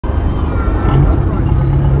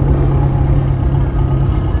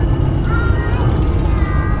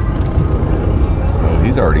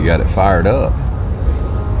already got it fired up.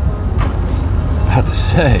 About to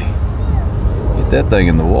say, get that thing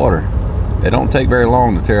in the water. It don't take very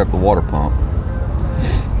long to tear up the water pump.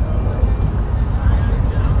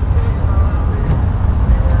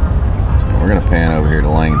 And we're gonna pan over here to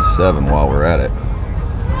lane 7 while we're at it.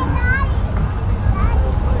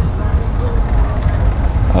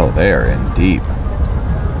 Oh, they are in deep.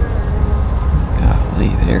 Golly,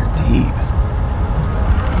 they're deep.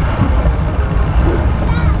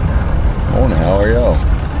 Morning, how are y'all?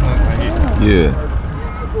 Good.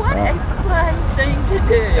 What a fun thing to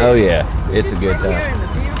do. Oh yeah, it's a good time. Here in the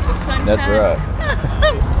beautiful sunshine. That's right.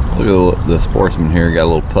 Look at the sportsman here, got a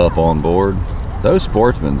little pup on board. Those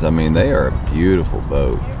sportsmans, I mean, they are a beautiful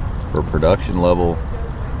boat for production level.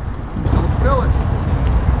 Spill it.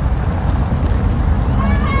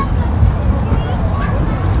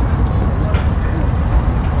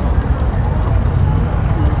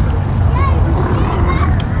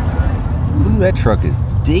 That truck is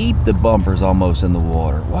deep. The bumper's almost in the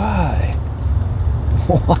water. Why?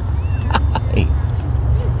 Why?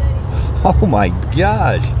 Oh my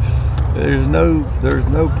gosh. There's no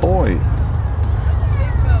point.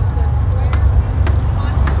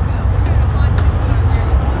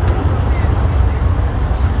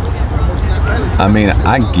 I mean,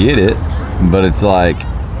 I get it, but it's like,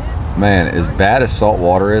 man, as bad as salt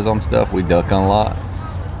water is on stuff, we duck on a lot.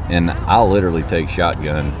 And I'll literally take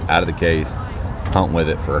shotgun out of the case, hunt with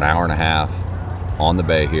it for an hour and a half on the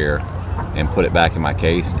bay here, and put it back in my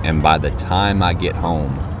case, and by the time I get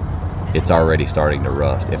home, it's already starting to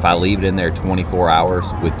rust. If I leave it in there 24 hours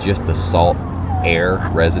with just the salt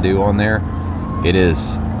air residue on there, it is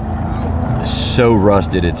so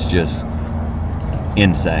rusted, it's just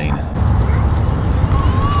insane.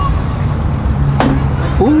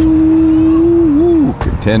 Ooh,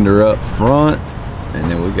 contender up front,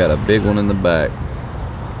 and then we got a big one in the back.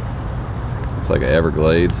 It's like an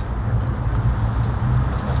Everglades.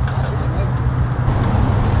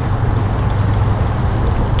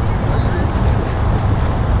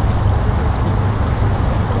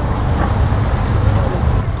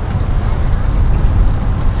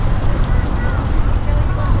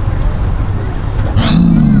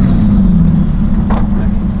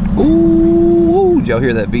 Ooh, did y'all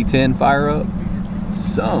hear that V10 fire up?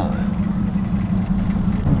 Son.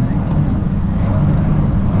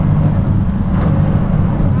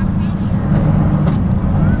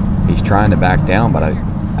 He's trying to back down, but I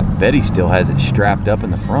bet he still has it strapped up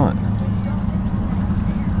in the front.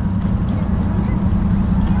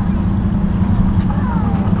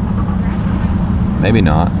 Maybe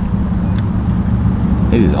not.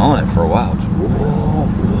 He was on it for a while. Just, whoa, whoa.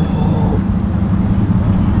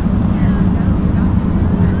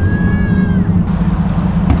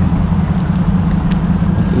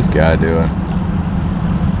 What's this guy doing?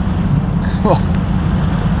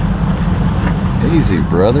 Easy,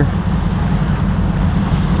 brother.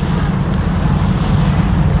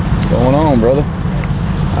 What's going on, brother?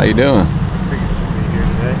 How you doing? Here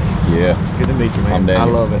today. Yeah. Good to meet you, man. I'm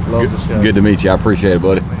Daniel. I love it. Love the show. Good to meet you. I appreciate it,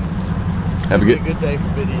 buddy. Have a good day for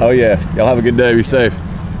video. Oh yeah. Y'all have a good day. Be safe.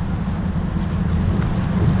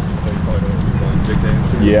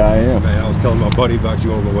 Yeah, I am. Man, I was telling my buddy about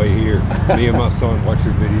you on the way here. Me and my son watch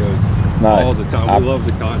your videos Nice. all the time. We love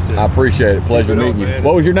the content. I appreciate it. Pleasure meeting you. Man.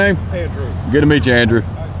 What was your name? Andrew. Good to meet you, Andrew.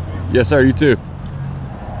 Yes, sir. You too.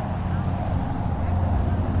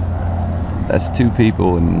 That's 2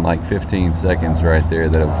 people in like 15 seconds right there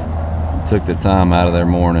that have took the time out of their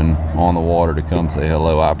morning on the water to come say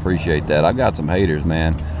hello. I appreciate that. I got some haters,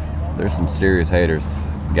 man. There's some serious haters.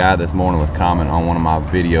 Guy this morning was commenting on one of my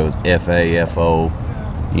videos, FAFO,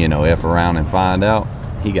 you know, F around and find out.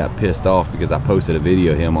 He got pissed off because I posted a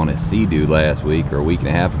video of him on his Sea-Doo last week or a week and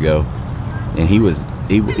a half ago, and he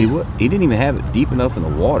didn't even have it deep enough in the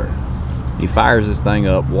water. He fires this thing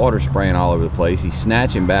up, water spraying all over the place. He's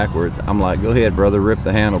snatching backwards. I'm like, go ahead, brother, rip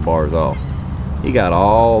the handlebars off. He got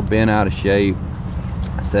all bent out of shape.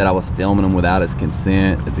 I said I was filming him without his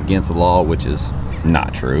consent. It's against the law, which is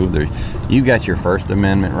not true. You got your First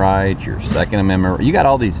Amendment rights, your Second Amendment. You got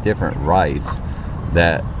all these different rights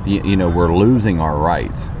that, you know, we're losing our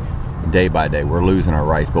rights day by day. We're losing our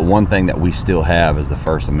rights. But one thing that we still have is the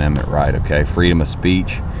First Amendment right, okay? Freedom of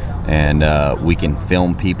speech. And we can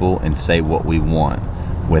film people and say what we want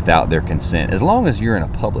without their consent, as long as you're in a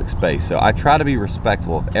public space. So I try to be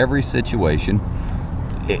respectful of every situation.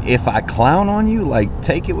 If I clown on you, like,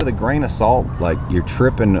 take it with a grain of salt. Like, you're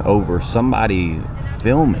tripping over somebody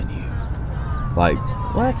filming you. Like,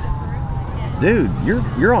 what? dude,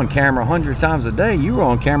 you're on camera 100 times a day. You were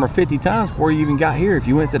on camera 50 times before you even got here. If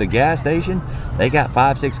you went to the gas station, they got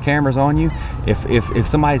 5-6 cameras on you. If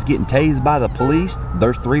somebody's getting tased by the police,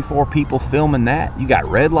 there's 3-4 people filming that. You got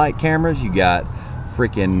red light cameras, you got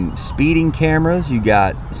freaking speeding cameras, you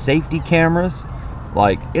got safety cameras.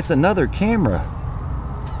 Like, it's another camera.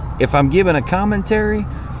 If I'm giving a commentary,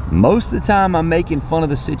 most of the time I'm making fun of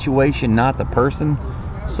the situation, not the person.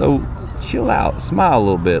 So chill out, smile a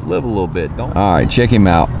little bit, live a little bit. Don't. All right, check him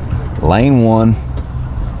out. Lane 1,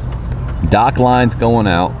 dock line's going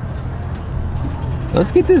out.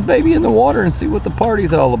 Let's get this baby in the water and see what the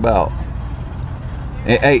party's all about.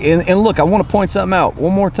 Hey, and look, I want to point something out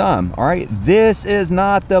one more time. All right, this is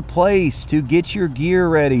not the place to get your gear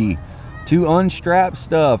ready, to unstrap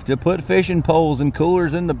stuff, to put fishing poles and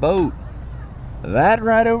coolers in the boat. That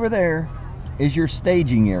right over there is your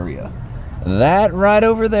staging area. That right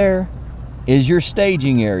over there is your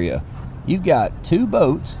staging area. You've got 2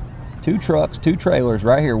 boats, 2 trucks, 2 trailers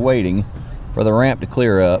right here waiting for the ramp to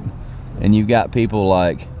clear up, and you've got people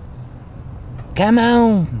like, come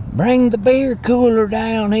on, bring the beer cooler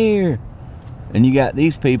down here. And you got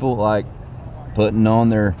these people like putting on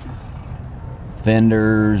their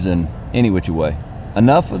fenders and any which way.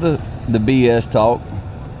 Enough of the BS talk.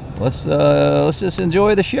 Let's just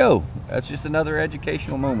enjoy the show. That's just another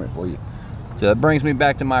educational moment for you. So that brings me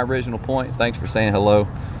back to my original point. Thanks for saying hello.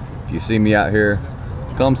 If you see me out here,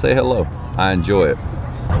 come say hello. I enjoy it.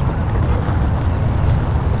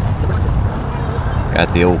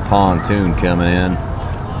 Got the old pontoon coming in.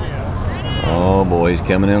 Oh boy, he's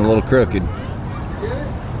coming in a little crooked.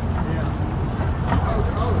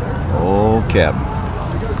 Oh, Captain.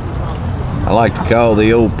 I like to call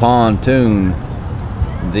the old pontoon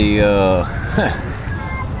the,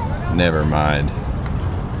 never mind.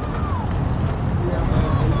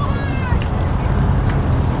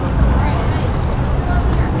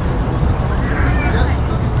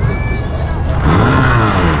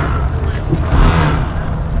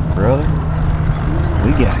 Brother,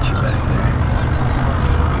 we got you back there.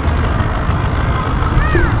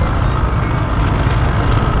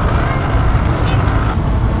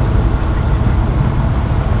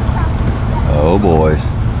 Oh boys,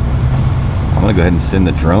 I'm gonna go ahead and send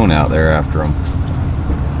the drone out there after them.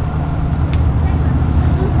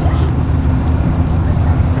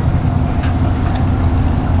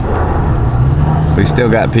 We still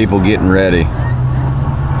got people getting ready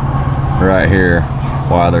right here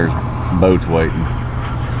while there's boats waiting,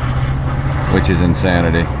 which is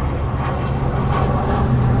insanity.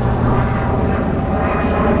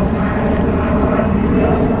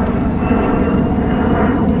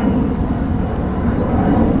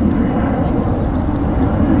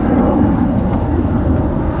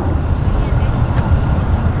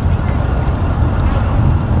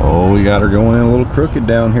 Oh, we got her going in a little crooked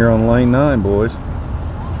down here on lane 9, boys.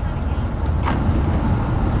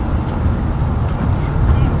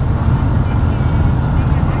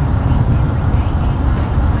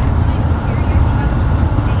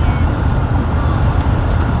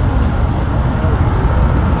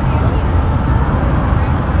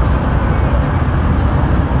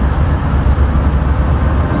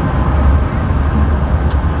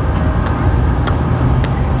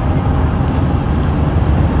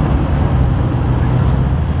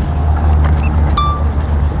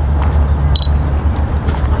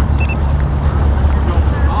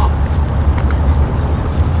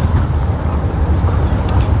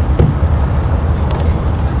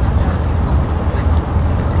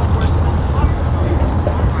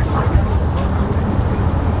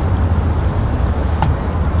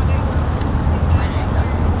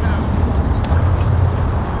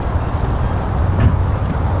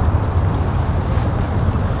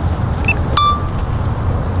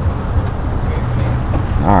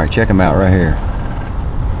 All right, check them out right here.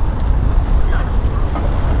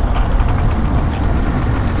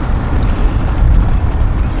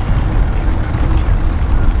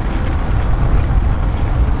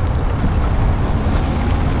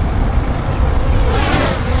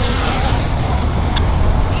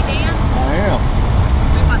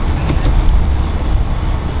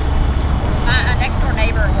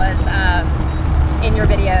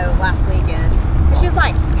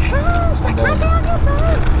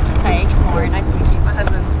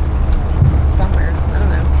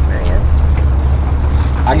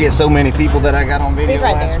 I get so many people that I got on video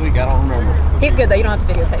last week, I don't remember. He's good though, you don't have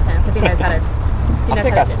to videotape him because he knows how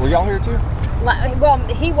to. Were y'all here too? Well,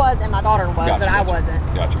 he was and my daughter was, gotcha, but I wasn't.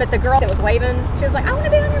 Gotcha. But the girl that was waving, she was like, I want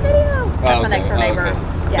to be on your video. That's my next door neighbor.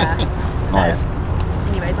 Okay. Yeah. So, Nice.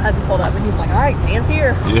 anyways, My husband pulled up and he's like, all right, man's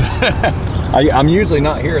here. Yeah. I'm usually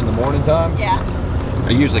not here in the morning time. Yeah. I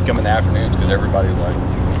usually come in the afternoons because everybody's like,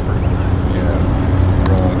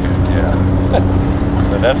 drunk. Yeah.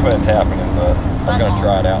 So that's when it's happening, but I'm going to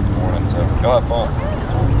try it out in the morning. So go have fun.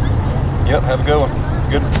 Yep, have a good one.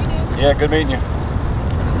 Good. Yeah, good meeting you.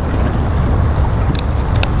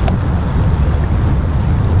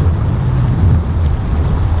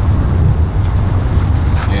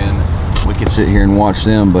 And we could sit here and watch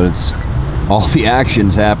them, but it's all the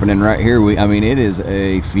action's happening right here. I mean, it is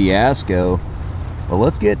a fiasco. Well,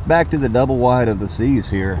 let's get back to the double wide of the seas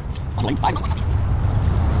here.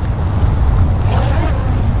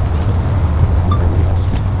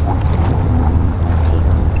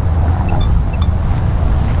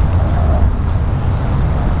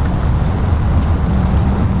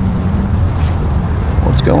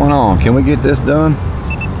 What's going on? Can we get this done?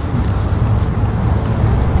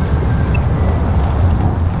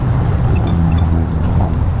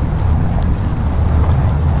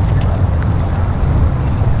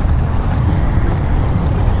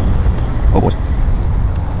 Oh boy.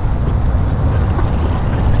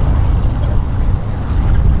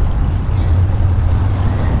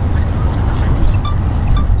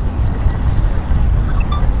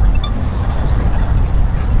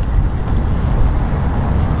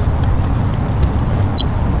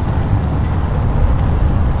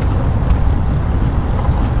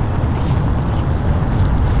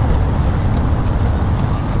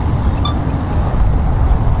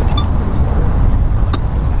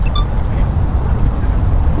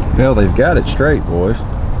 Well, they've got it straight, boys.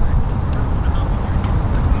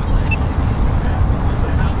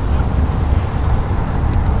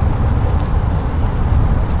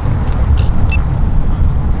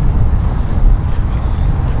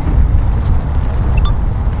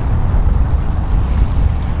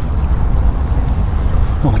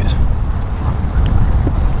 Oh my goodness.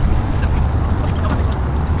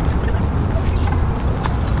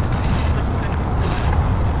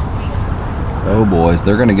 Oh boys,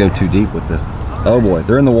 they're gonna go too deep with this. Oh boy,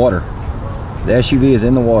 they're in the water. The SUV is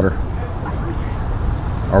in the water.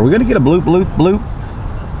 Are we gonna get a bloop bloop bloop?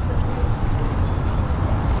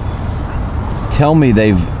 Tell me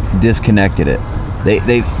they've disconnected it.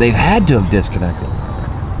 They've had to have disconnected.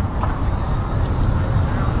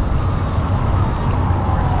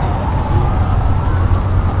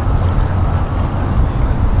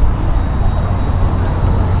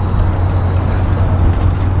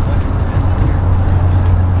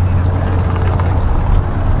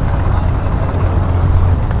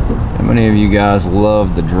 How many of you guys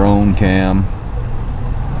love the drone cam?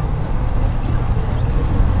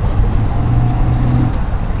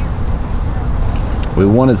 We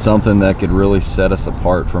wanted something that could really set us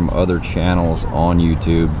apart from other channels on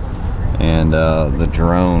YouTube, and the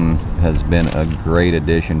drone has been a great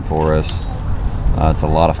addition for us. It's a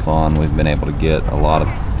lot of fun. We've been able to get a lot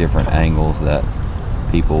of different angles that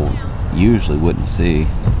people usually wouldn't see.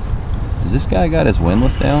 Has this guy got his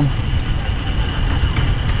windlass down?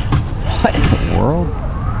 What in the world?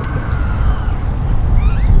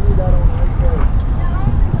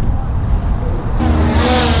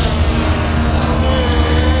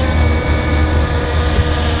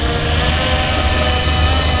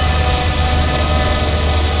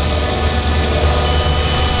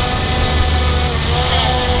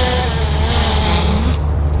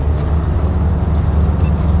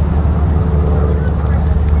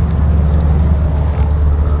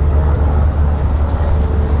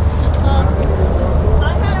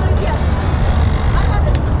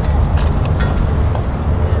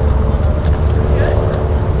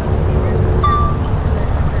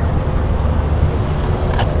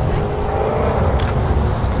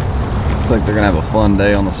 Like they're gonna have a fun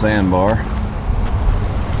day on the sandbar.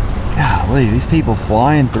 Golly, these people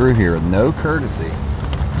flying through here with no courtesy.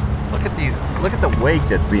 Look at the wake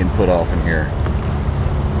that's being put off in here.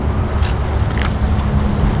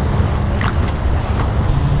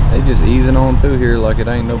 They just easing on through here like it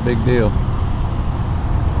ain't no big deal.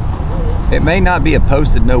 It may not be a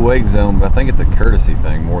posted no wake zone, but I think it's a courtesy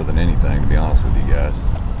thing more than anything, to be honest with you guys.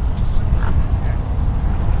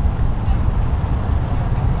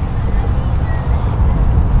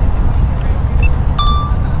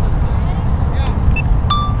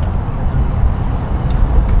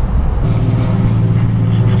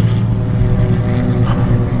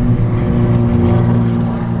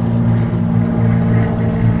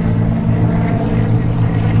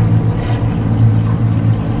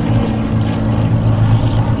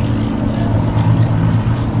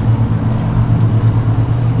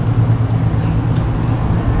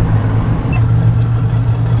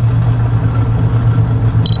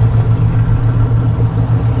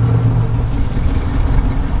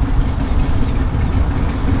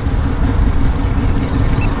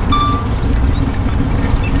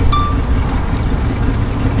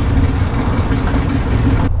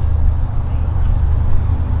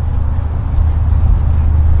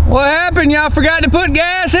 I forgot to put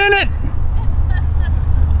gas in it.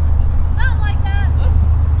 Not like that.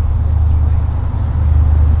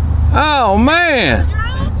 Oh man.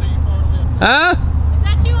 Huh? Is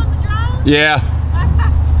that you on the drone? Yeah.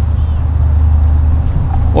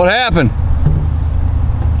 What happened?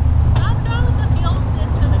 Something's wrong with the fuel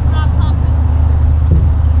system. It's not pumping.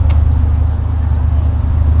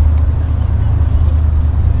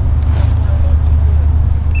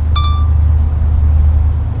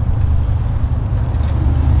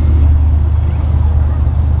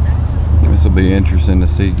 This will be interesting to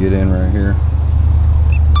see get in right here.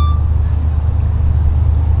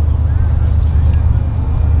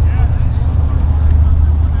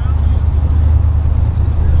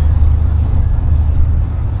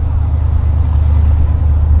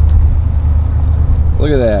 Look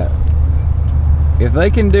at that. If they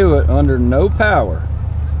can do it under no power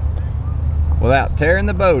without tearing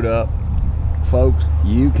the boat up, folks,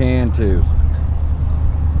 you can too.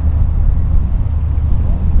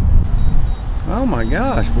 Oh my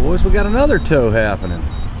gosh, boys, we got another tow happening.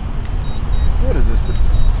 What is this, the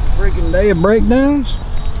freaking day of breakdowns?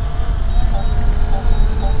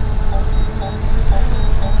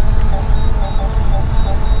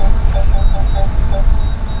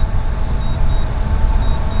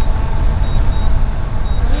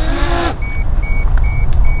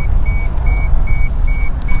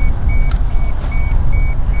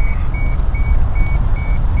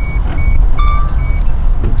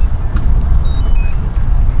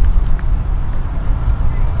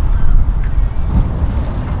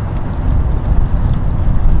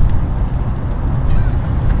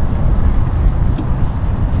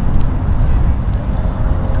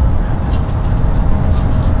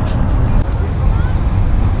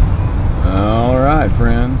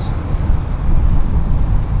 Friends,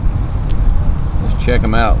 let's check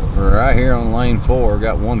them out. We're right here on lane 4.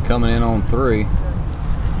 Got one coming in on 3.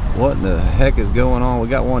 What the heck is going on? We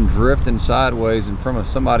got one drifting sideways in front of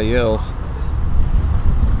somebody else.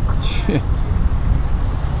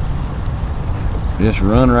 Just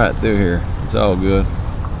run right through here. It's all good.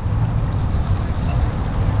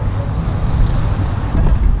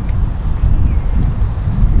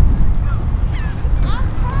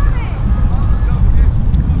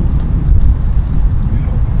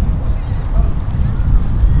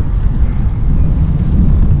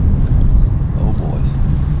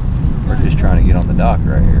 Trying to get on the dock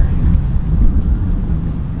right here.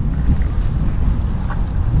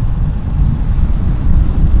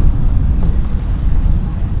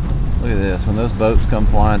 Look at this. When those boats come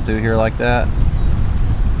flying through here like that,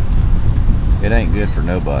 it ain't good for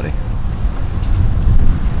nobody.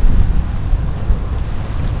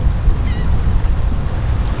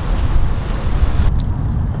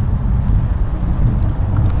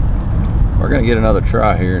 We're gonna get another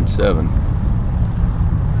try here in 7.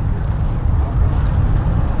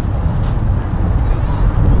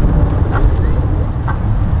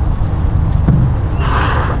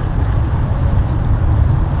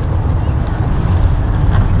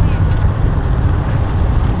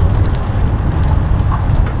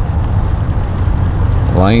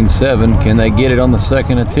 Lane 7, can they get it on the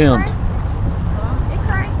second attempt?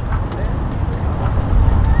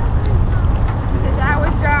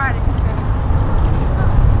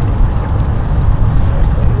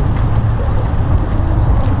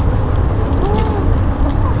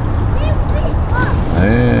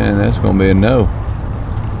 And that's gonna be a no.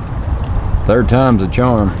 3rd time's a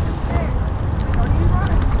charm.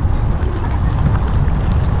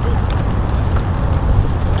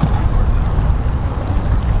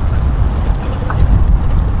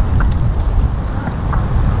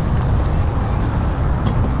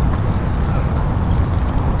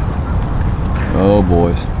 Oh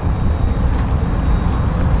boys.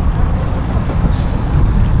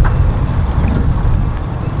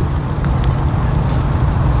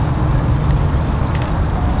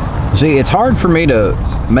 See, it's hard for me to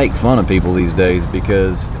make fun of people these days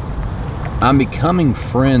because I'm becoming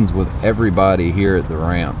friends with everybody here at the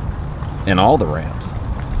ramp and all the ramps.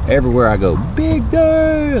 Everywhere I go, big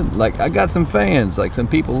day. Like, I got some fans, like some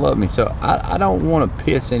people love me, so I don't want to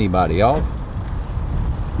piss anybody off.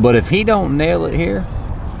 But if he don't nail it here,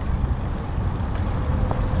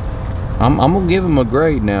 I'm gonna give him a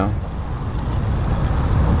grade now.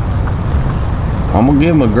 I'm gonna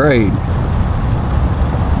give him a grade.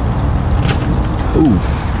 Oof.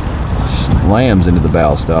 Slams into the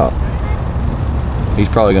bow stop. He's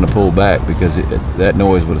probably gonna pull back because that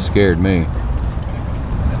noise would have scared me.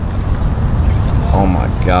 Oh my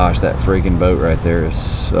gosh, that freaking boat right there is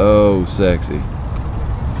so sexy.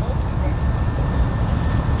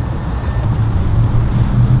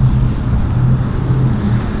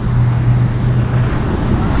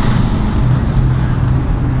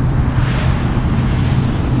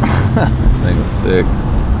 Sick.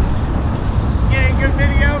 Get a good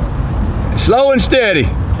video. Slow and steady.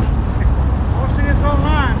 I'll see this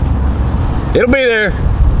online. It'll be there.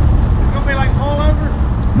 It's gonna be like all over.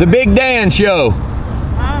 The Big Dan Show.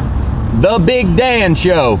 Huh? The Big Dan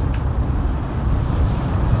Show.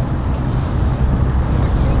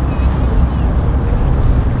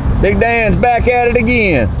 Big Dan's back at it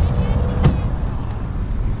again.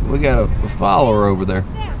 We got a follower over there.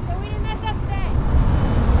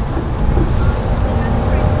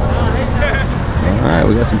 All right,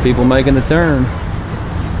 we got some people making the turn.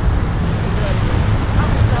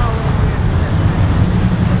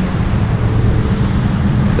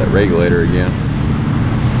 That regulator again.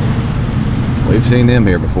 We've seen them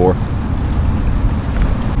here before.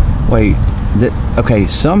 Wait, okay,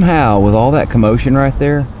 somehow with all that commotion right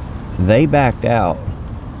there, they backed out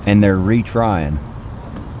and they're retrying.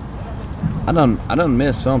 I done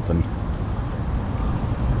missed something.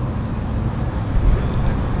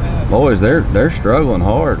 Boys, they're struggling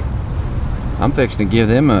hard. I'm fixing to give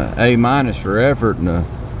them a A- for effort and a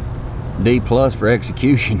D+ for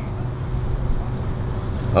execution.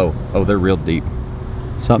 Oh, they're real deep.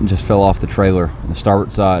 Something just fell off the trailer on the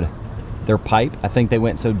starboard side. Their pipe, I think they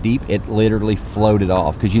went so deep it literally floated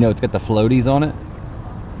off, because you know it's got the floaties on it.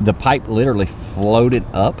 The pipe literally floated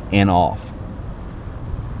up and off.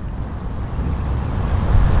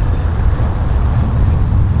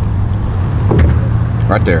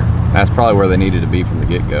 Right there. That's probably where they needed to be from the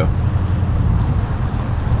get-go.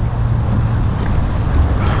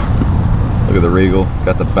 Look at the Regal.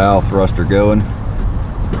 Got the bow thruster going.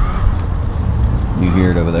 You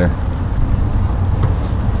hear it over there.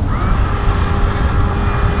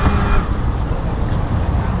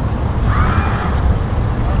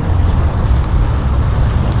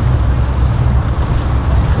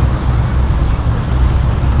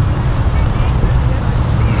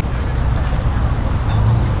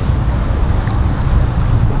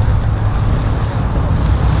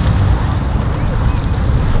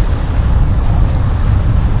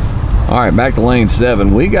 All right, back to lane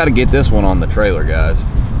 7. We got to get this one on the trailer, guys.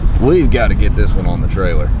 We've got to get this one on the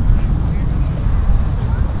trailer.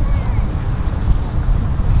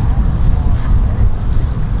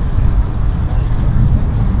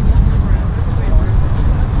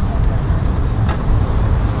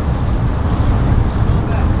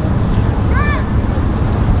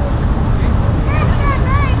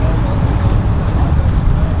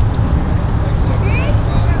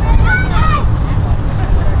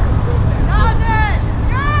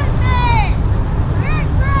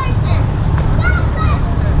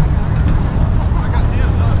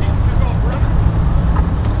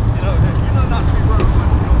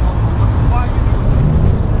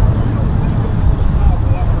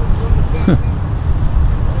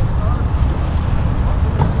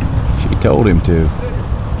 Told him to.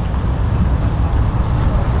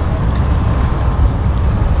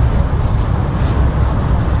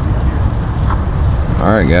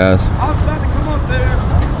 All right, guys. I was about to come up there.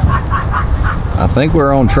 I think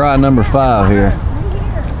we're on try number 5 here.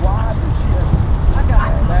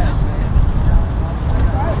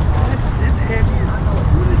 It's heavy as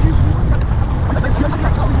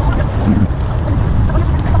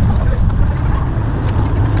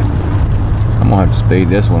I'm gonna have to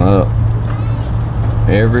speed this one up.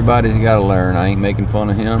 Everybody's got to learn. I ain't making fun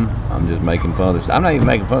of him. I'm just making fun of this. I'm not even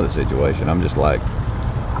making fun of the situation. I'm just like,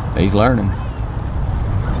 he's learning.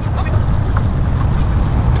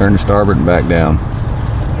 Turn the starboard and back down.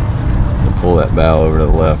 And pull that bow over to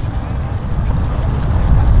the left.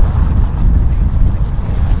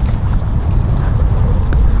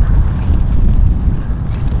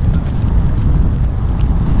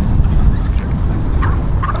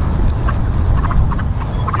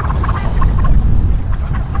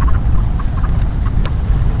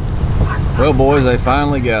 Well, boys, they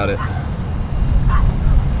finally got it.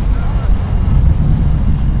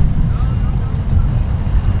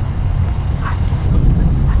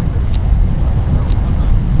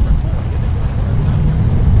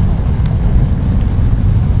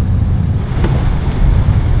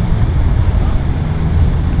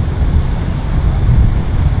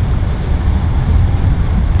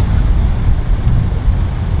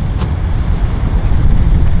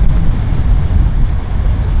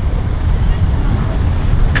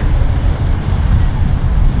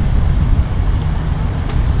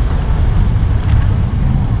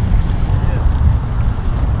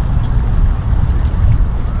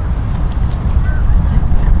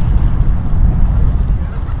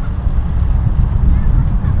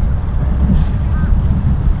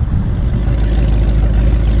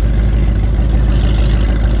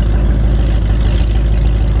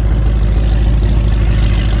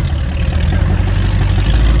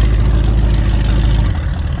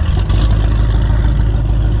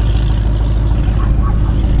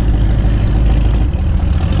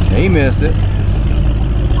 missed it.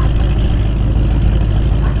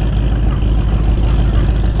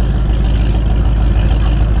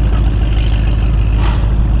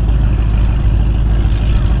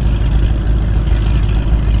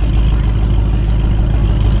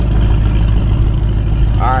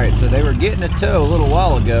 Alright, so they were getting a tow a little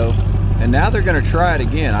while ago, and now they're going to try it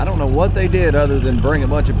again. I don't know what they did other than bring a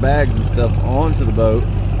bunch of bags and stuff onto the boat,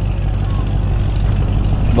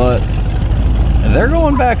 but they're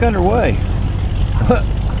going back underway.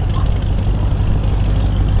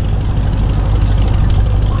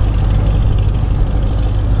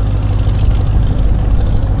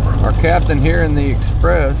 Our captain here in the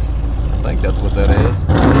Express, I think that's what that is.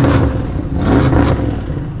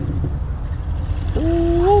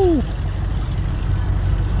 Ooh.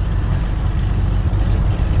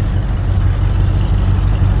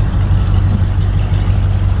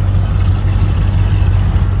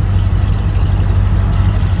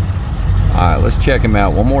 Alright, let's check him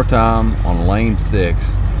out one more time on lane 6.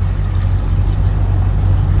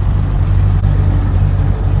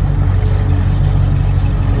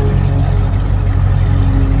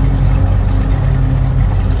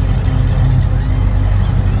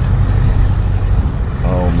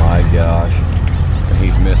 Oh my gosh, and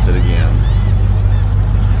he's missed it again.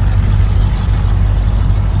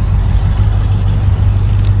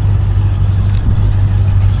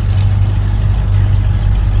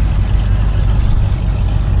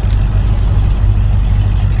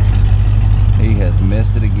 He has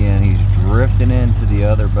missed it again. He's drifting into the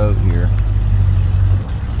other boat here.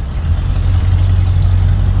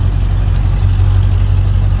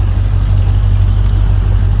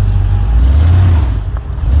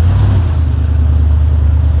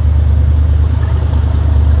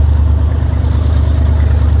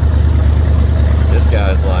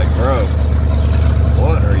 Guy's like, bro,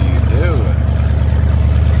 what are you doing?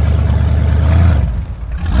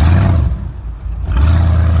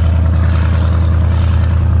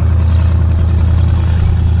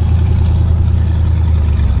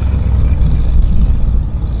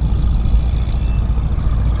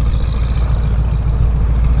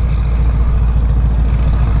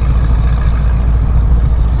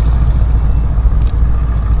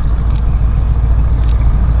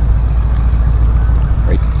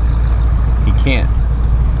 Can't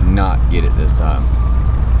not get it this time.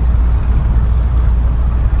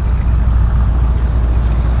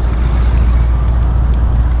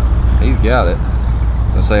 He's got it.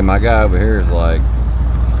 I say my guy over here is like,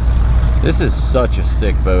 this is such a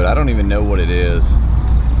sick boat. I don't even know what it is.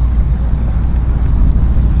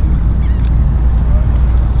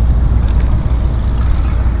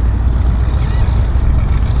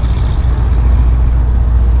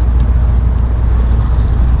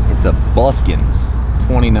 It's a Buskins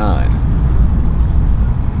 29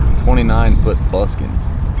 foot Buskins.